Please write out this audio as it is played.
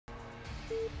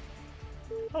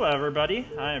Hello everybody,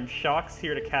 I am Shox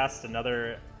here to cast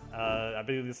another, I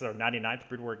believe this is our 99th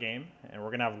Brood War game, and we're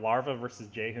going to have Larva versus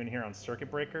Jaehoon here on Circuit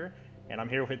Breaker, and I'm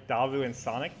here with Davu and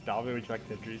Sonic. Davu, would you like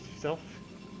to introduce yourself?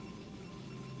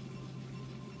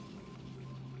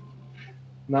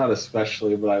 Not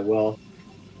especially, but I will.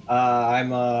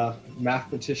 I'm a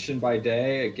mathematician by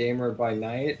day, a gamer by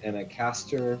night, and a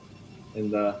caster in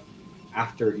the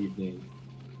after evening.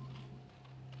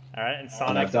 Alright, and Sonic...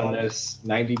 And I've done this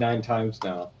 99 times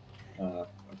now. I'm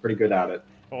pretty good at it.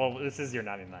 Well, this is your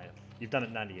 99th. You've done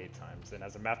it 98 times, and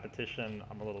as a mathematician,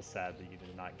 I'm a little sad that you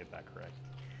did not get that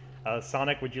correct.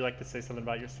 Sonic, would you like to say something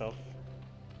about yourself?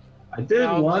 I did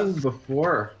one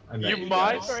before I met you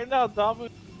mind guys. right now, Davu?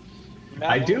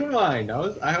 I do mind.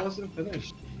 I wasn't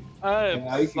finished.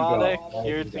 I'm Sonic,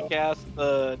 here to cast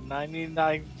the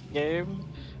 99th game.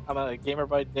 I'm a gamer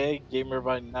by day, gamer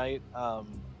by night,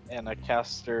 and a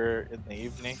caster in the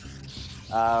evening.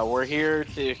 We're here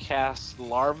to cast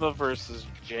Larva versus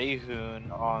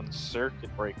Jaehoon on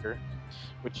Circuit Breaker,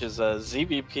 which is a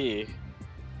ZVP.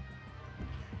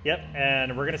 Yep,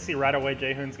 and we're going to see right away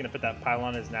Jaehoon's going to put that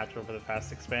pylon as natural for the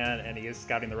fast expand, and he is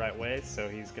scouting the right way, so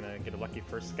he's going to get a lucky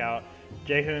first scout.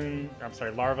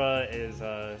 Larva is,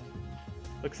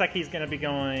 looks like he's going to be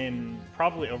going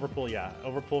probably overpull, yeah,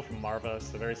 overpull from Larva,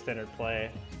 so very standard play.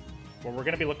 What we're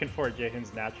going to be looking for at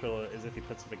Jaehoon's natural is if he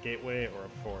puts up a gateway or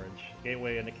a forge.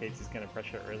 Gateway indicates he's going to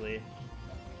pressure early.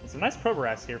 And some nice probe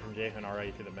here from Jaehoon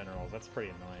already through the minerals, that's pretty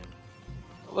annoying.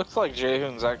 Looks like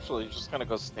Jaehoon's actually just gonna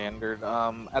go standard.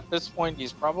 At this point,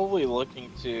 he's probably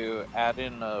looking to add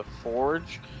in a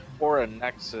forge or a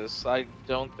nexus. I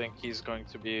don't think he's going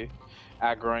to be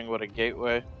aggroing with a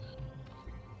gateway.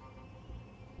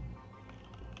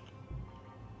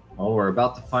 Well, we're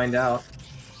about to find out.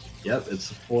 Yep,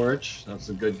 it's a forge. That's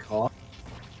a good call.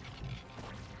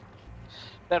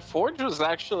 That forge was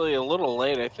actually a little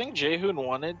late. I think Jaehoon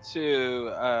wanted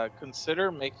to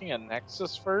consider making a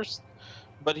nexus first,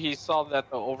 but he saw that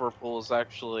the overpull is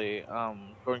actually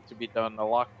going to be done a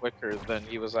lot quicker than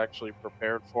he was actually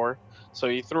prepared for. So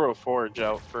he threw a forge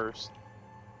out first.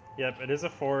 Yep, it is a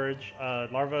forge.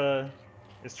 Larva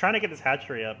is trying to get this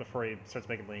hatchery up before he starts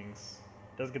making lings.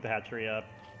 Does get the hatchery up.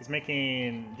 He's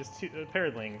making just two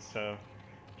paired lings, so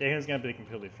Jaehoon's going to be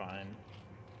completely fine.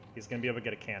 He's going to be able to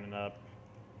get a cannon up.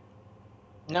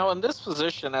 Now in this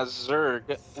position as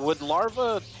Zerg, would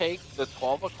Larva take the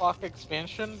 12 o'clock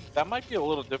expansion? That might be a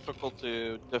little difficult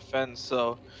to defend,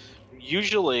 so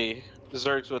usually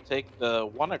Zergs would take the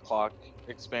 1 o'clock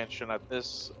expansion at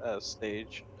this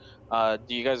stage.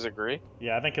 Do you guys agree?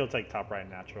 Yeah, I think he'll take top right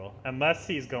natural. Unless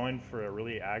he's going for a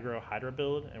really aggro Hydra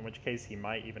build, in which case he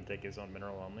might even take his own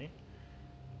mineral only.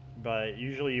 But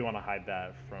usually you want to hide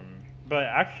that from... But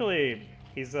actually...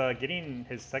 He's getting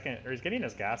his he's getting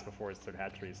his gas before his third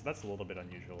hatchery, so that's a little bit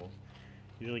unusual.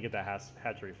 Usually get that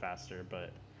hatchery faster,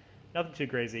 but nothing too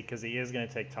crazy because he is going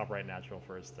to take top right natural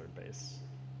for his third base.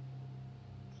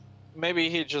 Maybe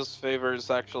he just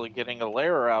favors actually getting a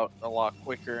layer out a lot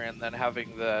quicker and then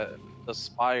having the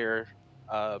Spire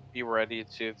be ready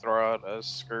to throw out a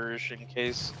Scourge in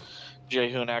case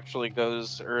Jaehoon actually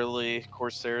goes early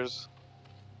Corsairs.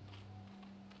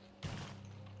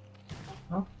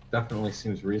 Definitely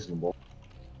seems reasonable.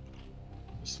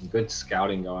 There's some good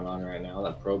scouting going on right now.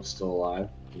 That probe's still alive,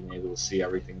 being able to see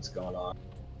everything's going on.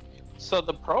 So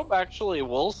the probe actually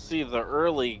will see the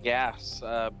early gas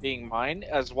being mined,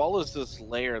 as well as this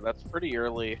layer. That's pretty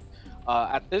early.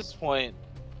 At this point,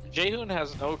 Jaehoon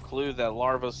has no clue that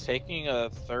Larva's taking a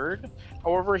third.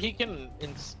 However, he can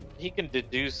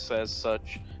deduce as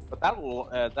such, but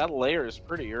that layer is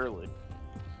pretty early.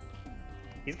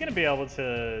 He's going to be able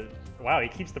to... Wow, he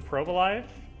keeps the probe alive?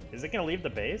 Is it going to leave the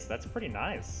base? That's pretty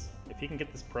nice. If he can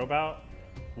get this probe out,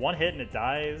 one hit and it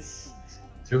dies.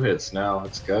 2 hits now,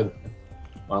 that's good.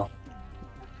 Well,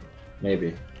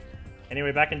 maybe.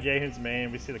 Anyway, back in Jaehoon's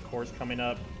main, we see the cores coming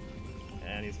up,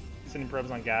 and he's sending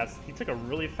probes on gas. He took a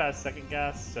really fast second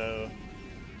gas, so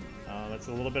that's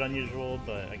a little bit unusual,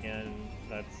 but again,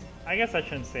 I guess I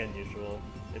shouldn't say unusual.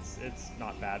 It's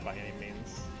not bad by any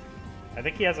means. I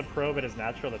think he has a probe at his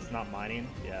natural that's not mining.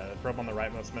 Yeah, the probe on the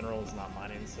rightmost mineral is not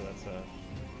mining, so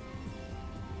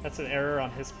that's an error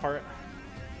on his part.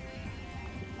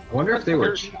 I wonder if they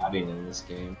were chatting in this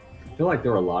game. I feel like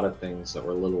there were a lot of things that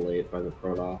were a little late by the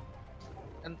Protoss.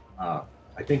 And I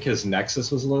think his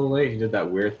Nexus was a little late. He did that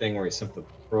weird thing where he sent the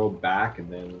probe back and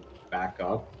then back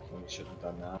up. Well, he shouldn't have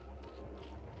done that.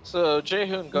 So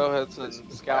Jaehoon, go ahead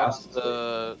and scout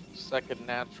the second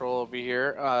natural over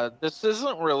here. This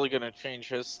isn't really going to change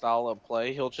his style of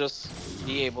play. He'll just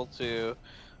be able to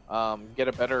get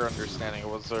a better understanding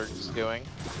of what Zerg's doing.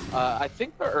 I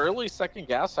think the early second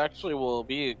gas actually will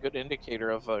be a good indicator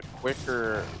of a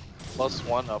quicker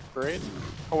 +1 upgrade.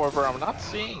 However, I'm not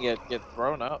seeing it get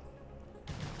thrown up.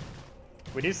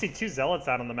 We do see 2 zealots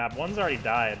out on the map. One's already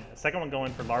died. The second one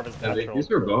going for Larva's Yeah, natural. these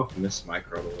were both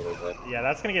mismicroed a little bit. Yeah,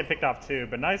 that's gonna get picked off too.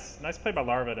 But nice play by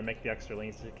Larva to make the extra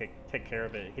lings to take care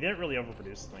of it. He didn't really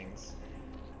overproduce lings.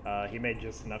 He made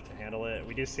just enough to handle it.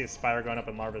 We do see a Spire going up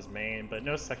in Larva's main, but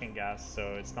no second gas,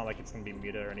 so it's not like it's going to be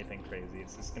muta or anything crazy.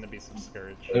 It's just going to be some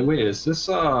Scourge. Hey, wait, is this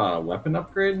weapon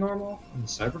upgrade normal in the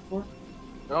Cybercore?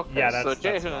 Okay, yeah, so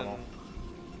that's normal.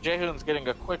 Jaehoon's getting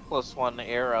a quick +1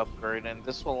 air upgrade, and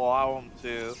this will allow him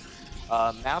to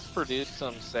mass produce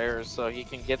some Sares, so he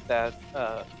can get that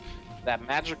that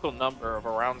magical number of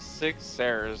around 6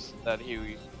 Sares that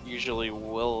he usually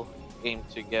will aim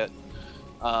to get.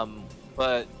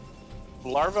 But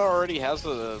Larva already has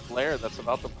a lair that's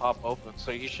about to pop open, so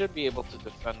you should be able to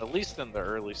defend, at least in the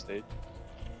early stage.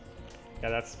 Yeah,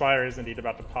 that Spire is indeed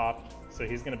about to pop, so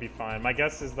he's going to be fine. My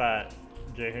guess is that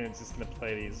Jaehoon's just going to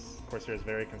play these Corsairs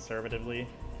very conservatively.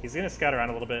 He's going to scout around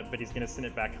a little bit, but he's going to send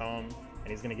it back home, and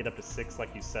he's going to get up to 6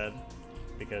 like you said,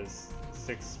 because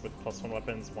 6 with +1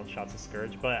 weapons, 1 shot's a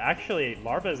Scourge. But actually,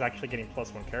 Larva is actually getting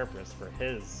 +1 Carapace for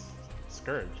his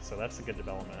Scourge, so that's a good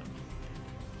development.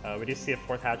 We do see a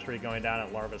 4th hatchery going down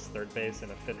at Larva's 3rd base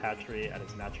and a 5th hatchery at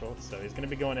his natural, so he's going to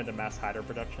be going into mass hider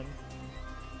production.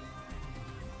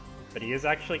 But he is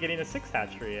actually getting a 6th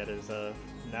hatchery at his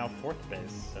now 4th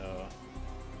base, so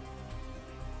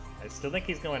I still think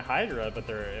he's going Hydra, but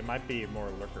it might be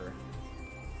more Lurker.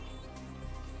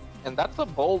 And that's a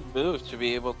bold move to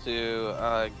be able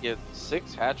to get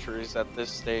 6 hatcheries at this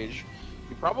stage.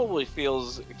 He probably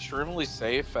feels extremely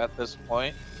safe at this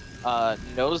point.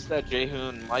 Knows that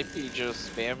Jaehoon might be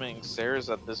just spamming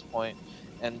Sares at this point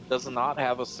and does not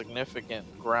have a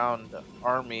significant ground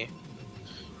army.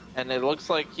 And it looks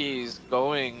like he's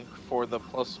going for the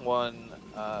 +1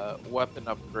 weapon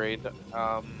upgrade.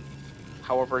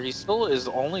 However, he still is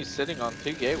only sitting on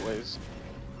 2 gateways.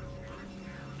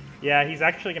 Yeah, he's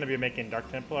actually going to be making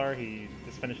Dark Templar. He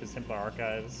just finished his Templar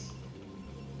Archives.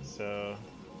 So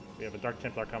we have a Dark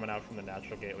Templar coming out from the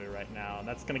natural gateway right now, and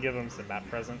that's going to give him some map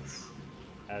presence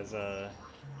as I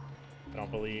don't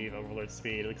believe Overlord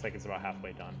speed. It looks like it's about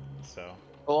halfway done. So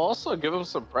It'll also give him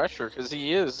some pressure because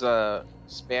he is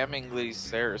spamming these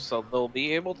Sares, so they'll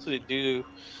be able to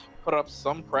put up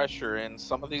some pressure in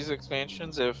some of these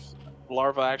expansions if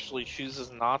Larva actually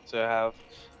chooses not to have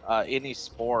any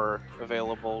Spore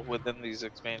available within these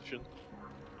expansions.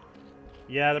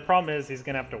 yeah, the problem is he's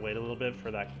going to have to wait a little bit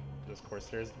for those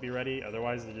Corsairs to be ready.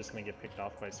 Otherwise, they're just going to get picked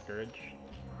off by Scourge.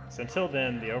 So until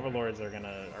then, the Overlords are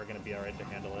gonna be alright to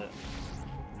handle it.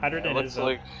 Hydrogen is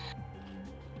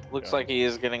looks like he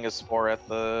is getting a Spore at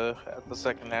the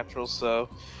second natural, so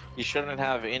he shouldn't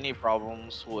have any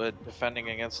problems with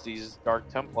defending against these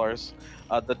Dark Templars.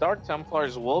 The Dark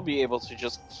Templars will be able to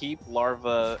just keep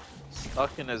Larva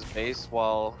stuck in his base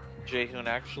while Jaehoon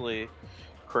actually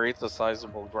creates a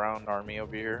sizable ground army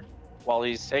over here while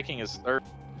he's taking his 3rd.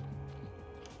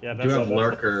 Yeah, You have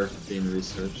Lurker being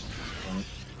researched.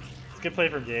 It's a good play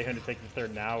from Jaehoon to take the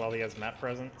 3rd now while he has map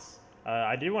presence.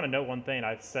 I do want to note one thing.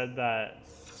 I said that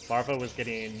Larva was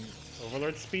getting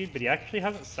Overlord speed, but he actually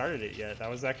hasn't started it yet. That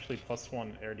was actually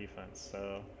 +1 air defense,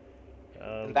 so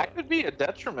that could be a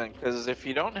detriment, because if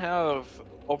you don't have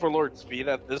Overlord speed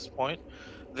at this point,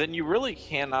 then you really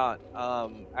cannot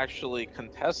actually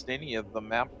contest any of the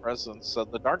map presence. So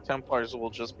the Dark Templars will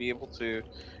just be able to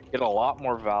get a lot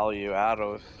more value out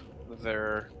of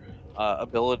their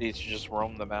ability to just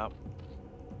roam the map.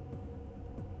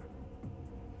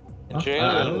 I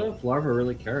don't know if Larva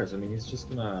really cares. I mean, he's just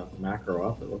gonna macro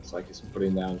up. It looks like he's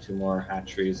putting down 2 more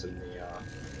hatcheries in the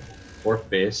 4th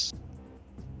base.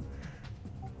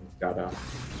 We've got a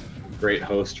great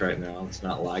host right now. It's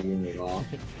not lagging at all.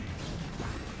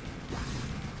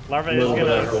 Larva is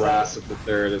gonna harass at the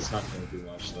 3rd. It's not gonna do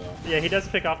much though. Yeah, he does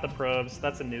pick off the probes.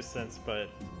 That's a nuisance, but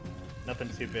nothing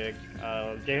too big.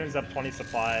 Jaehoon's up 20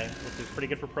 supply, which is pretty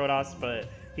good for Protoss, but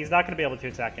he's not going to be able to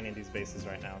attack any of these bases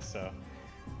right now, so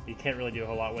he can't really do a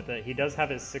whole lot with it. He does have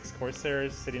his 6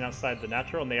 Corsairs sitting outside the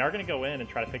natural, and they are going to go in and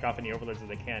try to pick off any Overlords that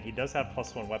they can. He does have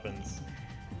 +1 weapons.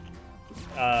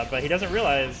 But he doesn't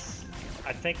realize,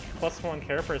 I think +1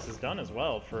 Carapace is done as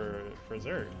well for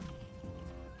Zerg.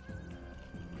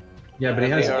 Yeah, but he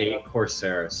has 8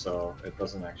 Corsairs, so it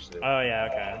doesn't actually... Oh yeah,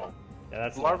 okay. Yeah,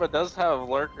 that's Larva does have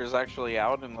Lurkers actually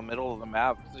out in the middle of the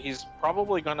map. He's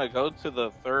probably going to go to the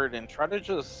 3rd and try to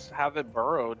just have it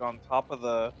burrowed on top of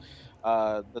the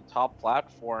top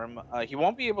platform. He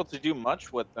won't be able to do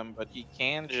much with them, but he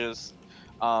can just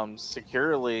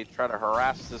securely try to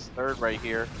harass this third right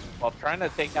here while trying to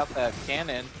take out that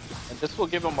cannon, and this will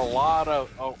give him a lot of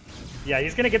Yeah,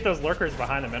 he's gonna get those lurkers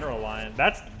behind the mineral line.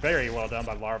 That's very well done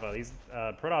by Larva. He's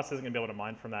Protoss isn't gonna be able to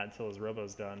mine from that until his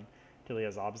robo's done, until he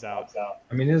has obs out.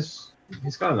 I mean, he's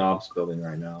got an ops building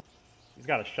right now. He's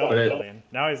got a shuttle building.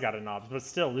 Now he's got an obs, but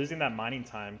still losing that mining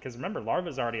time. Because remember,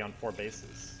 Larva's already on 4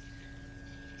 bases,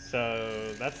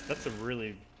 so that's a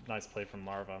really nice play from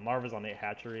Larva. And Larva's on 8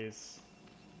 hatcheries.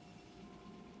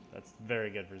 That's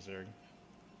very good for Zerg.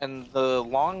 And the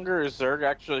longer Zerg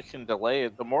actually can delay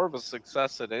it, the more of a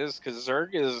success it is, because Zerg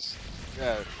is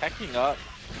teching up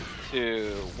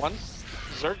to... Once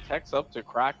Zerg techs up to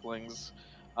Cracklings,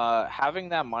 having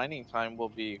that mining time will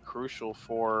be crucial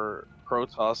for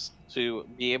Protoss to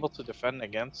be able to defend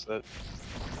against it.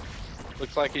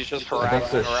 Looks like he's just harassing around. I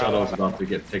think the shuttle's about to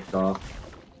get picked off.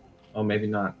 Oh, maybe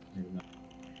not. Maybe not.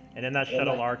 And in that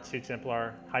shuttle are 2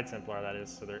 Templar, High Templar that is,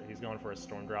 so he's going for a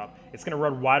storm drop. It's going to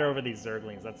run wide over these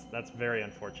Zerglings. That's very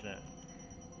unfortunate.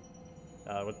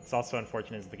 What's also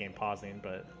unfortunate is the game pausing,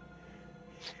 but...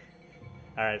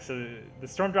 Alright, so the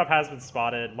storm drop has been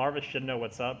spotted. Larva should know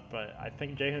what's up, but I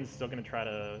think Jaehoon's still going to try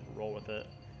to roll with it.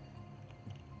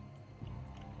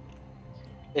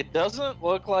 It doesn't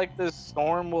look like this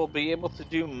storm will be able to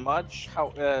do much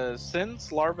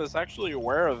since Larva is actually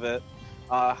aware of it.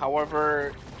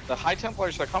 However, the High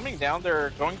Templars are coming down.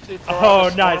 They're going to throw out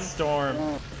a storm. Nice storm.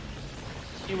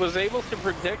 He was able to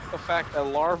predict the fact that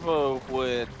Larva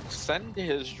would send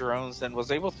his drones and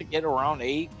was able to get around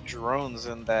 8 drones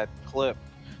in that clip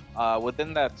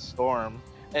within that storm.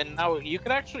 And now you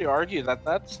could actually argue that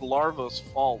that's Larva's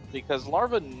fault, because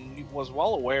Larva was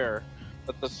well aware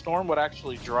that the storm would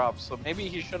actually drop, so maybe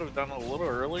he should have done it a little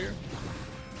earlier.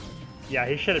 Yeah,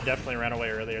 he should have definitely ran away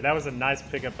earlier. That was a nice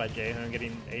pickup by Jaehoon,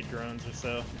 getting 8 drones or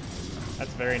so.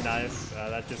 That's very nice.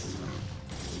 That just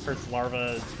hurts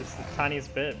Larva just the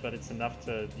tiniest bit, but it's enough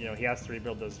to, you know, he has to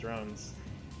rebuild those drones.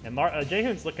 And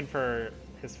Jaehoon's looking for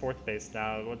his 4th base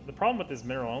now. The problem with this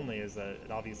mineral only is that it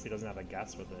obviously doesn't have a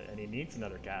gas with it, and he needs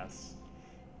another gas.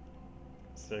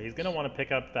 So he's going to want to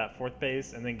pick up that 4th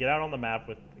base and then get out on the map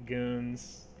with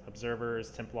goons,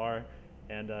 observers, Templar,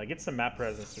 and get some map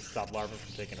presence to stop Larva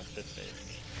from taking a 5th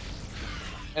base.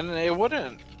 And I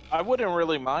wouldn't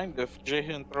really mind if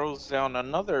Jaehoon throws down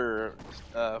another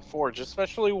forge,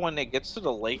 especially when it gets to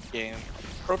the late game.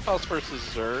 Protoss versus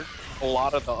Zerg, a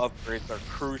lot of the upgrades are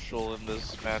crucial in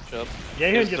this matchup.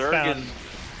 Jaehoon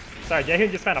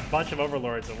just found a bunch of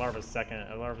overlords at Larva's 2nd,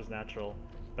 at Larva's natural.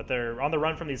 But they're on the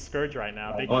run from these Scourge right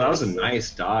now. That was a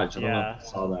nice dodge. I don't know if you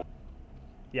saw that.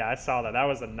 Yeah, I saw that. That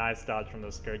was a nice dodge from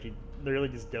those Scourge. He literally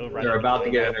just dove right. They're about to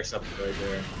get intercepted right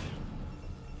there.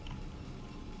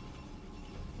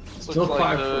 Still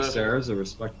 5 Corsairs, a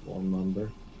respectable number.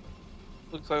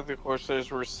 Looks like the Corsairs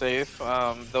were safe.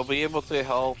 They'll be able to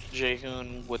help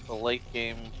Jaehoon with the late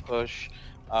game push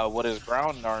with his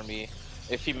ground army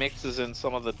if he mixes in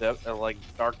some of the like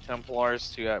Dark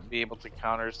Templars to be able to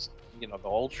counter, you know, the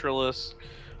Ultralisk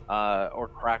or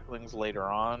Cracklings later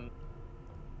on.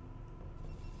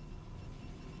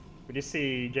 We just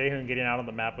see Jaehoon getting out on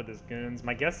the map with his goons.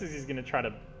 My guess is he's going to try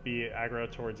to be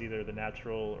aggro towards either the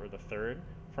natural or the 3rd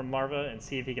from Larva and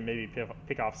see if he can maybe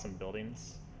pick off some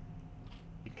buildings.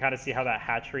 You can kind of see how that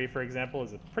hatchery, for example,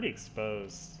 is pretty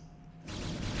exposed.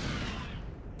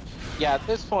 Yeah, at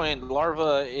this point,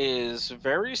 Larva is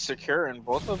very secure in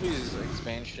both of these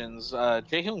expansions.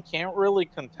 Jaehoon can't really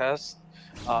contest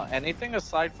anything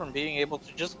aside from being able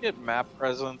to just get map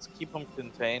presence, keep him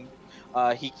contained.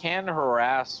 He can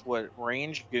harass with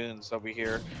range goons over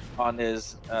here on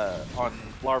his on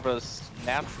Larva's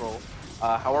natural.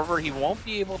 However, he won't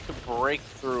be able to break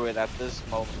through it at this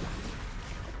moment.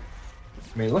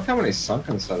 I mean, look how many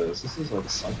sunken setters. This is like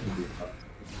sunken defense.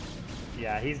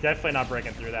 Yeah, he's definitely not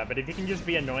breaking through that, but if he can just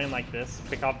be annoying like this,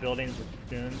 pick off buildings with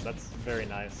goons, that's very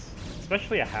nice.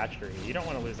 Especially a hatchery. You don't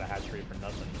want to lose a hatchery for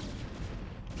nothing.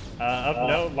 Of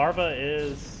note, Larva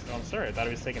is... Oh, I'm sorry, I thought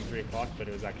he was taking 3 o'clock, but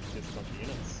it was actually just a bunch of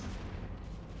units.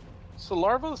 So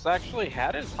Larva's actually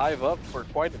had his hive up for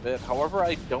quite a bit. However,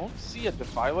 I don't see a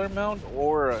Defiler Mound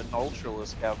or an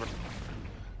Ultralisk Cavern.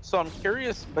 So I'm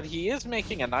curious, but he is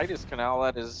making a Nidus Canal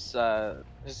at his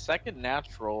 2nd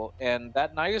natural, and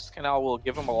that Nidus Canal will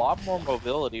give him a lot more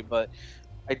mobility, but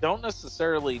I don't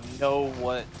necessarily know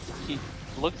what he...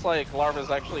 Looks like Larva's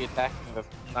actually attacking the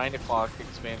 9 o'clock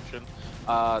expansion.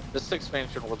 This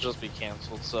expansion will just be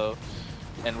cancelled, so...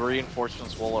 And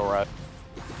reinforcements will arrive.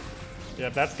 Yeah,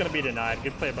 that's going to be denied.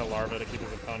 Good play by Larva to keep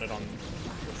his opponent on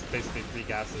basically 3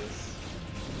 gases.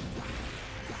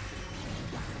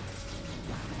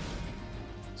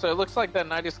 So it looks like that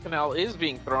Nidus Canal is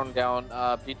being thrown down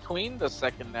between the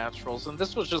second naturals, and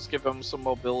this will just give him some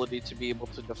mobility to be able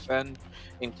to defend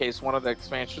in case one of the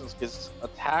expansions gets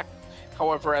attacked.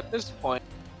 However, at this point,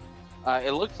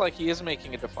 it looks like he is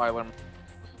making a Defiler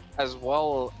as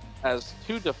well as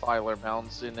 2 Defiler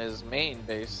mounts in his main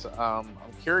base. I'm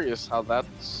curious how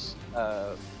that's...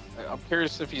 I'm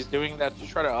curious if he's doing that to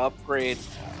try to upgrade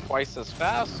twice as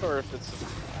fast, or if it's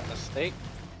a mistake.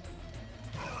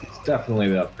 It's definitely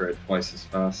the upgrade twice as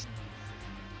fast.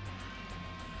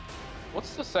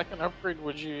 What's the second upgrade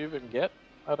would you even get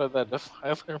out of that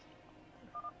Defiler?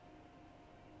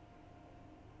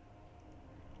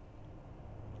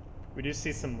 We do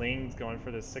see some Lings going for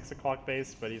this 6 o'clock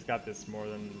base, but he's got this more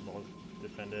than well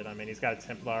defended. I mean, he's got a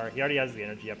Templar. He already has the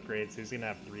energy upgrade, so he's going to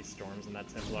have 3 Storms in that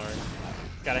Templar.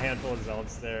 He's got a handful of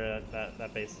Zealots there.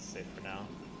 That base is safe for now.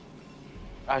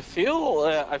 I feel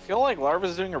like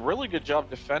Larva's doing a really good job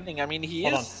defending. I mean, he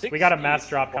Hold is on. 60. We got a mass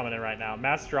drop coming in right now.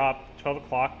 Mass drop, 12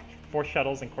 o'clock, 4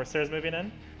 shuttles and Corsairs moving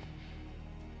in.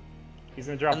 He's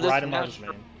going to drop right in Larva's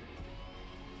main.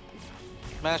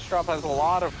 Mass drop has a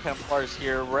lot of Templars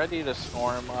here ready to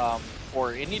storm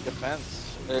for any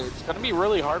defense. It's going to be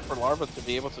really hard for Larva to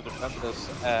be able to defend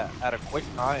this at a quick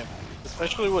time,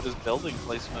 especially with his building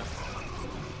placement.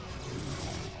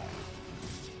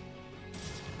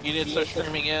 Units are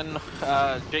streaming in.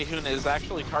 Jaehoon is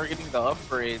actually targeting the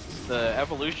upgrades, the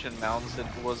evolution mounts, and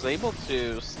was able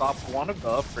to stop one of the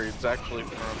upgrades actually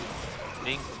from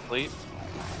being complete.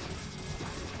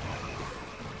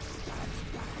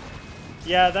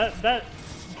 Yeah, that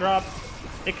drop,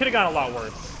 it could have gone a lot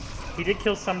worse. He did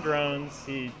kill some drones,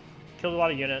 he killed a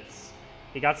lot of units,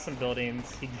 he got some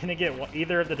buildings, he didn't get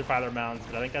either of the Defiler mounts,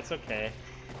 but I think that's okay.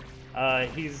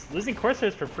 He's losing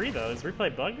Corsairs for free though. Is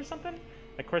replay bugged or something?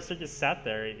 That Corsair just sat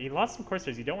there. He lost some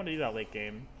Corsairs, you don't want to do that late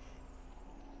game.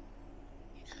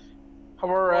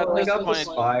 However, at this he got point, the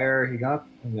Spire, he got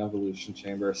an Evolution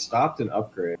Chamber, stopped an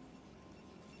upgrade.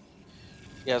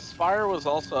 yeah, Spire was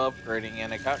also upgrading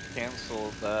and it got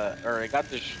cancelled, or it got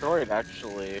destroyed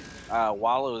actually,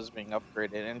 while it was being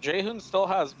upgraded. And Jaehoon still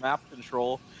has map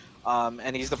control,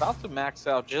 and he's about to max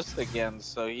out just again,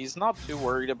 so he's not too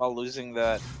worried about losing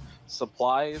that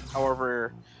supply.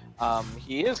 However,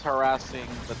 he is harassing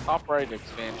the top right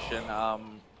expansion.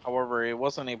 However, it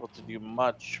wasn't able to do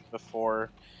much before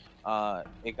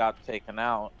it got taken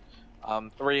out.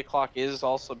 3 o'clock is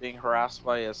also being harassed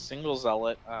by a single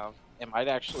Zealot. It might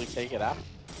actually take it out.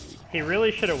 He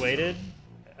really should have waited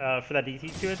for that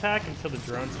DT2 attack until the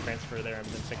drones transfer there and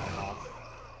then pick them off.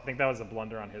 I think that was a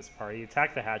blunder on his part. He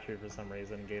attacked the hatchery for some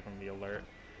reason and gave him the alert.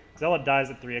 Zealot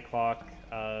dies at 3 o'clock.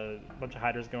 A bunch of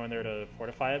Hydras going there to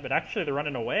fortify it, but actually they're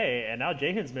running away, and now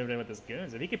Jaehoon's moving in with his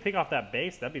goons. If he could pick off that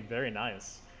base, that'd be very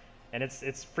nice. And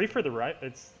it's free for the right.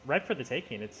 It's right for the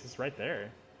taking. It's just right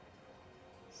there.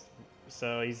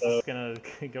 So he's just gonna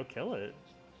go kill it.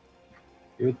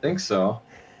 You would think so.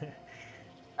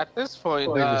 At this point,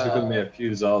 I think there's going to be a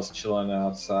few Zealots chilling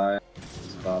outside.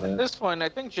 That's about it. At this point, I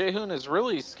think Jaehoon is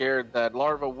really scared that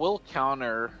Larva will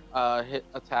counter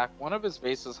attack one of his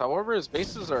bases. However, his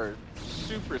bases are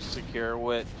super secure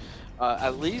with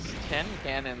at least 10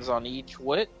 cannons on each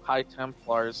with high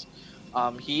Templars.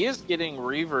 He is getting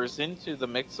Reavers into the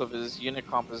mix of his unit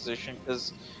composition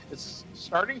because it's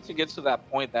starting to get to that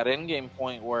point, that endgame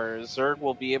point where Zerg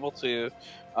will be able to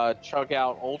chug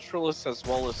out Ultralisk as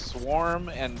well as Swarm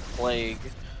and Plague,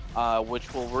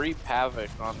 which will reap havoc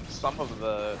on some of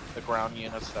the ground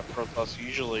units that Protoss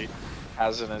usually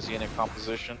has in his unit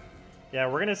composition. Yeah,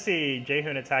 we're going to see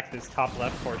Jaehoon attack this top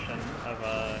left portion of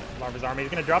Larva's army.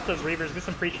 He's going to drop those Reavers, get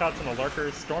some free shots on the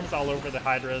Lurkers, Storms all over the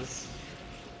Hydras.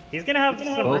 He's going to have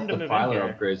some room to move in here.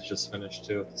 Both the upgrades just finished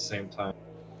too at the same time.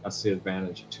 That's the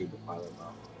advantage of 2 Defiler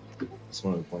mounts. Just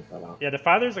wanted to point that out. Yeah,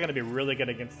 Defilers are going to be really good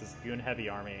against this goon-heavy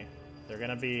army. They're going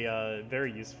to be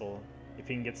very useful if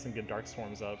he can get some good Dark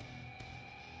Swarms up.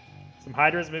 Some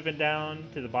Hydras moving down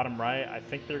to the bottom right. I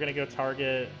think they're going to go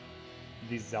target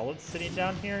these Zealots sitting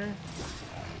down here.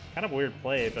 Kind of a weird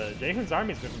play, but Jaehoon's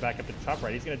army's moving back up to the top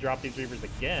right. He's going to drop these Reavers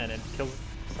again and kills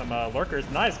some Lurkers.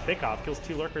 Nice pick-off. Kills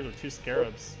 2 Lurkers with 2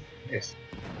 Scarabs. Yes.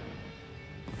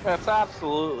 That's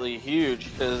absolutely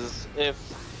huge, because if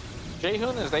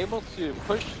Jaehoon is able to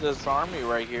push this army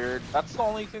right here, that's the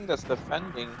only thing that's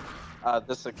defending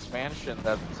this expansion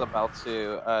that's about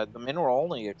to, the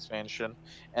mineral-only expansion.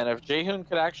 And if Jaehoon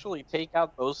could actually take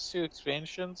out those 2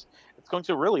 expansions, it's going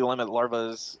to really limit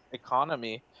Larva's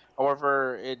economy.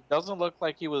 However, it doesn't look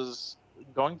like he was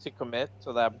going to commit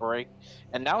to that break.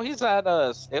 And now he's at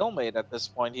a stalemate at this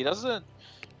point. He doesn't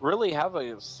really have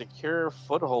a secure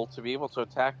foothold to be able to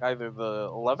attack either the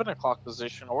 11 o'clock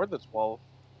position or the 12.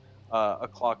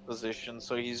 o'clock position.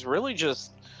 So he's really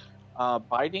just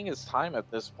biding his time at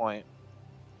this point.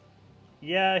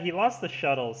 Yeah, he lost the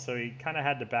shuttle, so he kind of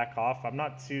had to back off. I'm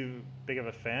not too big of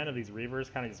a fan of these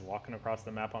Reavers kind of just walking across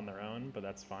the map on their own, but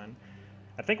that's fine.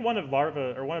 I think one of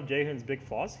Jaehoon's big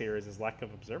flaws here is his lack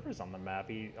of observers on the map.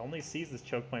 He only sees this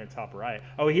choke point top right.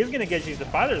 Oh, he is going to get these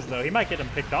defilers, though. He might get him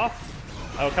picked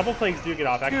off. Oh, a couple plagues do get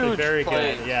off. Actually, Huge very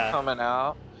plagues good. Yeah. coming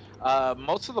out.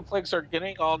 Most of the plagues are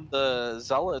getting on the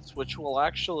zealots, which will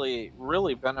actually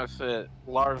really benefit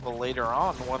Larva later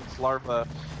on once Larva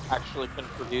actually can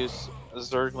produce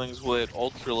Zerglings with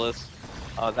Ultralisk.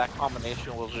 That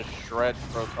combination will just shred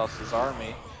Protoss's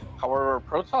army. However,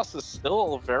 Protoss is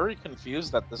still very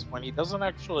confused at this point. He doesn't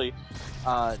actually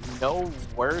know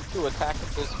where to attack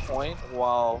at this point,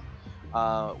 while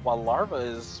Larva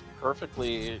is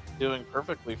doing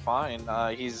perfectly fine.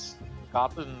 He's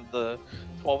gotten the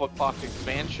 12 o'clock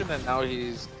expansion, and now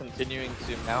he's continuing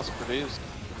to mass produce.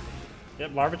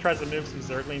 Yep, Larva tries to move some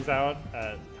Zerglings out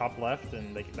at top left,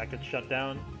 and that gets shut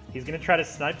down. He's going to try to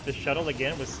snipe the shuttle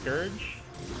again with Scourge.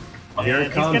 Oh, here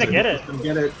it comes. He's going to get it.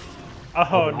 Get it.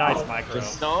 Oh, nice micro.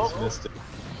 Just missed it.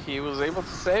 He was able to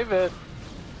save it.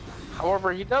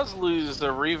 However, he does lose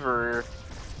a Reaver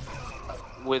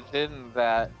within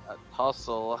that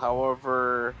tussle.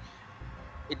 However,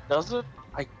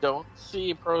 I don't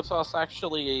see Protoss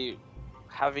actually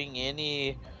having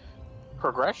any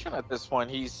progression at this point.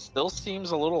 He still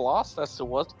seems a little lost as to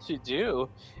what to do,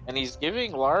 and he's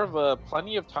giving Larva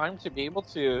plenty of time to be able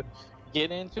to get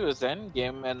into his end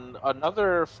game, and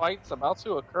another fight's about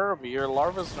to occur over here.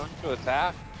 Larva's going to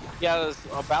attack. He has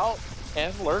about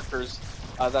 10 lurkers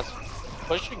that's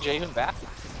pushing Jaehoon back.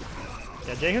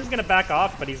 Yeah, Jaehoon's going to back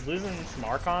off, but he's losing some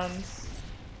Archons.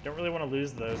 Don't really want to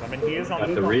lose those. I mean, he is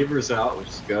on the Reavers out, which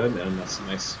is good, and that's a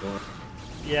nice score.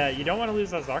 Yeah, you don't want to lose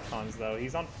those Archons, though.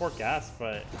 He's on 4 gas,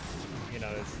 but, you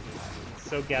know, it's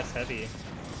so gas heavy.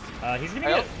 He's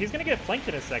gonna get flanked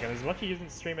in a second. There's a bunch of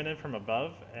units streaming in from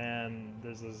above, and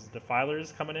there's those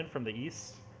defilers coming in from the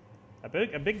east. A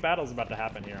big battle's about to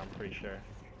happen here, I'm pretty sure.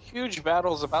 Huge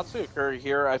battle's about to occur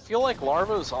here. I feel like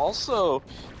Larva's also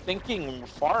thinking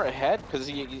far ahead, because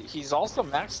he's also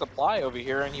max supply over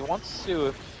here, and he wants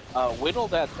to whittle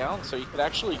that down so he could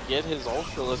actually get his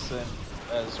Ultralisk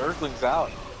and Zerglings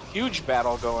out. Huge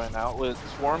battle going out with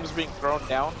swarms being thrown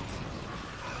down.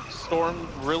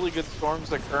 Really good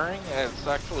storms occurring, and it's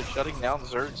actually shutting down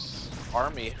Zerg's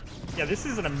army. Yeah, this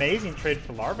is an amazing trade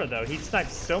for Larva, though. He sniped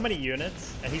so many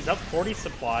units, and he's up 40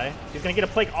 supply. He's going to get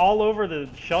a plague all over the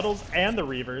shuttles and the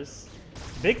Reavers.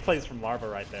 Big plays from Larva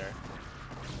right there.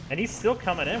 And he's still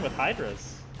coming in with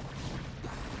Hydras.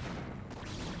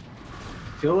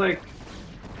 I feel like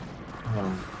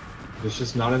there's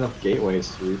just not enough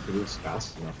gateways to reproduce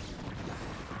fast enough.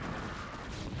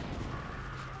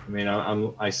 I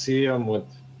mean, I see him with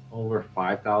over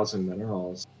 5,000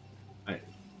 minerals.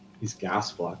 He's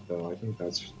gas blocked, though. I think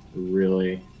that's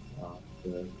really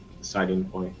the deciding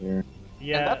point here.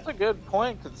 Yeah, and that's a good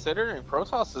point, considering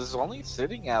Protoss is only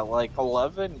sitting at like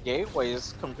 11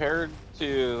 gateways compared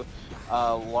to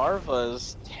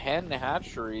Larva's 10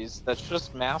 hatcheries. That's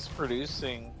just mass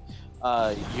producing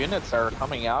units that are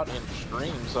coming out in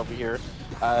streams over here.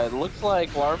 It looks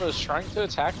like Larva is trying to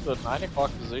attack the 9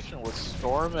 o'clock position with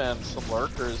Storm and some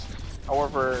lurkers.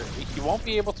 However, he won't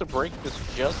be able to break this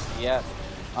just yet.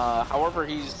 However,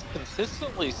 he's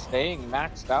consistently staying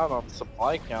maxed out on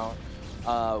supply count,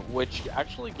 which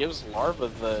actually gives Larva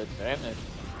the advantage.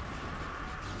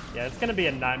 Yeah, it's going to be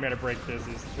a nightmare to break this.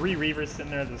 There's 3 Reavers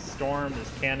sitting there, there's Storm,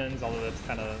 there's Cannons, although that's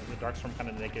kind of, the Darkstorm kind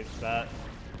of negates that.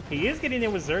 He is getting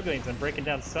in with Zerglings and breaking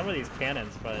down some of these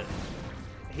Cannons, but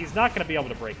he's not going to be able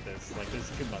to break this. Like, there's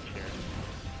too much here.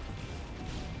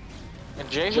 And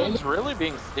Jaehoon's really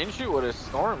being stingy with his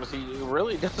storms. He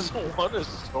really doesn't want to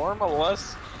storm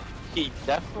unless he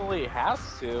definitely has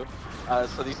to.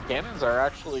 So these cannons are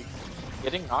actually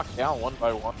getting knocked down one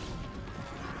by one.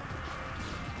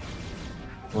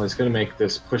 Well, he's going to make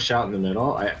this push out in the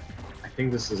middle. I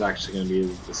think this is actually going to be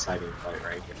the deciding fight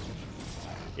right here.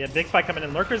 Yeah, big fight coming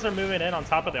in. Lurkers are moving in on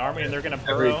top of the army, and they're going to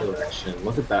burrow. Every direction.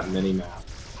 Look at that mini-map.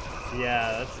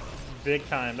 Yeah, that's big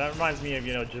time. That reminds me of,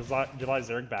 you know, July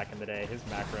Zerg back in the day, his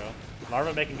macro.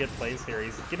 Larva making good plays here.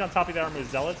 He's getting on top of the army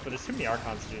with Zealots, but there's too many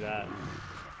Archons to do that.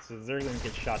 So Zerglings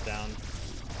get shot down.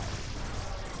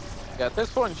 Yeah, at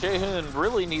this point, Jaehoon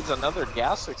really needs another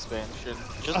gas expansion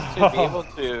just to be able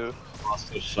to...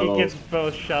 He gets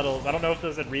both shuttles. I don't know if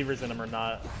those had Reavers in them or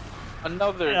not.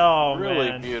 Another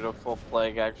really beautiful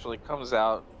plague actually comes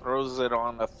out, throws it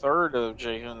on a third of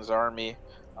Jaehoon's army.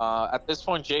 At this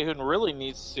point, Jaehoon really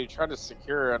needs to try to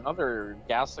secure another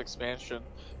gas expansion.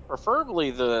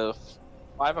 preferably the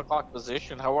 5 o'clock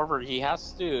position. However, he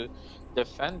has to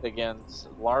defend against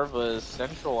Larva's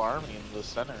central army in the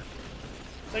center.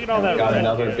 Look at all that. Got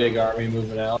another big army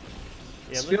moving out.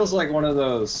 Yeah, This feels like one of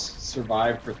those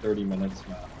survive for 30 minutes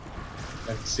now.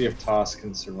 Let's see if Toss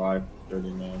can survive for 30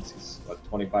 minutes. He's, what,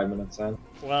 25 minutes in?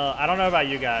 Well, I don't know about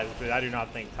you guys, but I do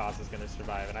not think Toss is going to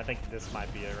survive, and I think this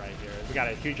might be it right here. We got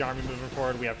a huge army moving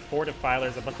forward. We have 4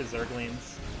 Defilers, a bunch of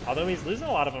Zerglings, although he's losing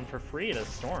a lot of them for free to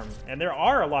Storm, and there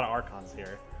are a lot of Archons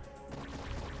here.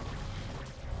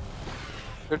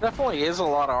 There definitely is a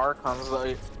lot of Archons.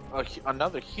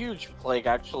 Another huge plague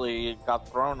actually got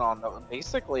thrown on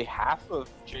basically half of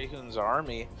Jaehoon's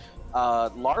army.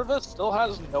 Larva still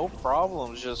has no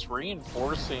problems just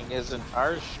reinforcing his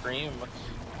entire stream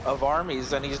of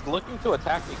armies, and he's looking to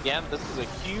attack again. This is a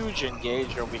huge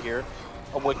engage over here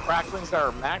with cracklings that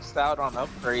are maxed out on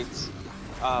upgrades.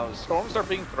 Storms are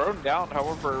being thrown down,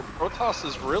 however, Protoss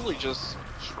is really just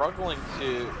struggling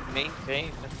to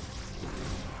maintain.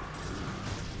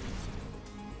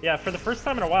 Yeah, for the first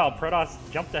time in a while, Protoss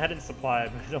jumped ahead in supply,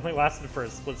 but it only lasted for a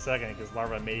split second because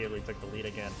Larva immediately took the lead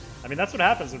again. I mean, that's what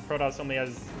happens when Protoss only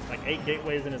has like 8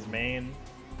 gateways in his main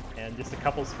and just a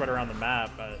couple spread around the map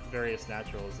at various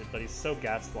naturals, but he's so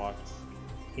gas locked.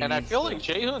 And I feel like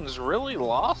Jaehoon's really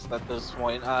lost at this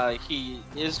point. He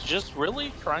is just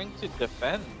really trying to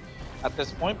defend at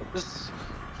this point, but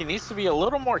he needs to be a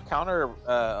little more counter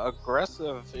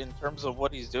aggressive in terms of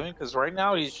what he's doing, because right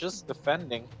now he's just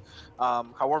defending.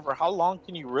 However, how long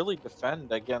can you really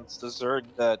defend against a Zerg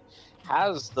that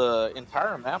has the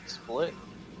entire map split?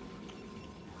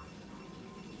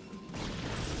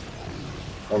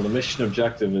 Well, the mission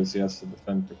objective is, yes, to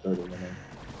defend for 30 minutes.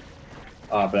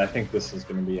 But I think this is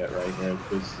going to be it right here.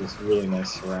 There's this really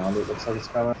nice surround, it looks like it's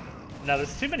coming. No,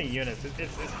 there's too many units.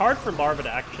 It's hard for Larva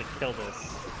to actually kill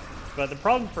this. But the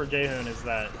problem for Jaehoon is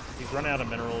that he's running out of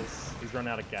minerals, he's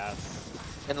running out of gas.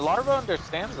 And Larva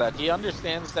understands that. He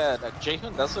understands that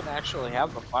Jaehoon doesn't actually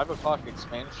have the 5 o'clock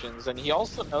expansions, and he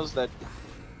also knows that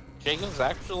Jaehoon's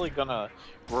actually gonna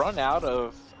run out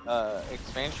of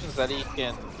expansions that he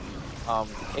can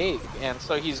take, and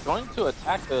so he's going to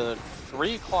attack the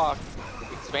 3 o'clock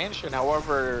expansion.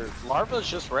 However, Larva's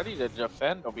just ready to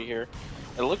defend over here.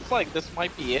 It looks like this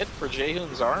might be it for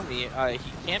Jaehoon's army.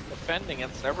 He can't defend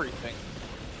against everything.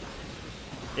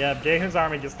 Yeah, Jaehoon's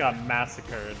army just got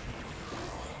massacred.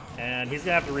 And he's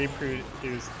going to have to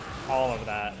reproduce all of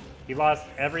that. He lost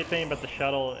everything but the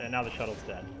shuttle, and now the shuttle's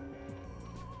dead.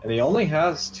 And he only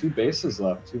has 2 bases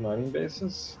left, 2 mining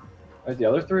bases. Right, the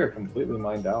other 3 are completely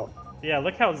mined out. Yeah,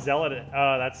 look how zealot it...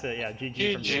 Oh, that's it. Yeah,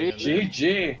 GG from Jaehoon.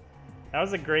 GG! That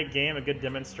was a great game, a good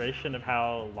demonstration of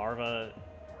how Larva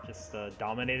just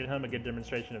dominated him, a good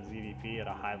demonstration of ZVP at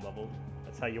a high level.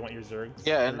 That's how you want your Zergs.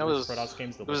 Yeah, and Protoss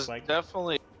games to look like.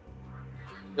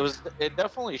 It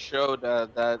definitely showed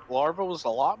that Larva was a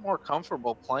lot more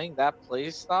comfortable playing that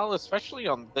play style, especially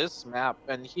on this map,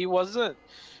 and he wasn't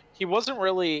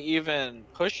really even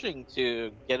pushing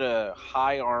to get a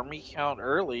high army count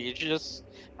early. He just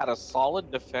had a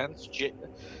solid defense to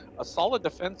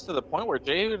the point where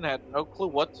Jaehoon had no clue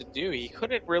what to do. He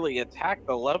couldn't really attack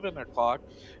the 11 o'clock,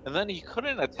 and then he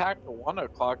couldn't attack the 1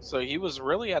 o'clock, so he was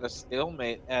really at a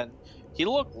stalemate, and he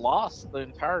looked lost the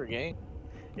entire game.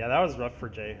 Yeah, that was rough for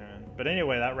Jaehoon. But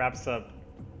anyway, that wraps up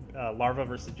Larva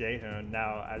versus Jaehoon.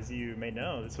 Now, as you may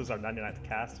know, this was our 99th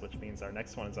cast, which means our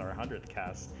next one is our 100th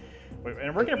cast.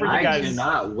 And we're going to bring you guys... I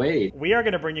cannot wait. We are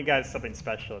going to bring you guys something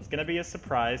special. It's going to be a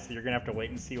surprise, so you're going to have to wait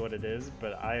and see what it is,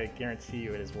 but I guarantee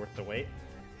you it is worth the wait.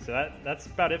 So that's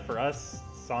about it for us.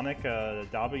 Sonic,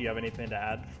 Dabu, you have anything to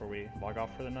add before we log off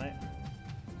for the night?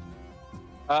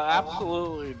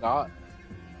 Absolutely not.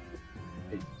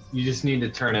 You just need to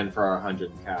turn in for our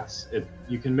 100th cast.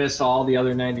 You can miss all the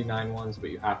other 99 ones, but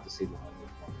you have to see the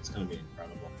 100th one. It's going to be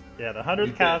incredible. Yeah, the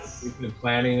 100th cast. We've been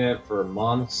planning it for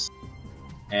months,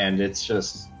 and it's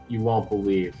just, you won't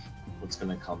believe what's going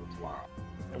to come tomorrow.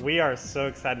 We are so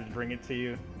excited to bring it to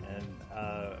you, and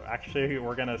actually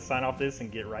we're going to sign off this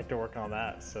and get right to work on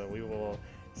that. So we will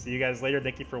see you guys later.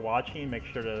 Thank you for watching. Make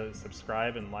sure to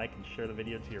subscribe and like and share the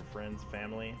video to your friends,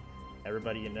 family,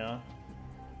 everybody you know.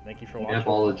 Thank you for watching. Yep,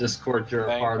 all the Discord you're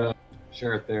a part of,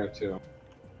 share it there too.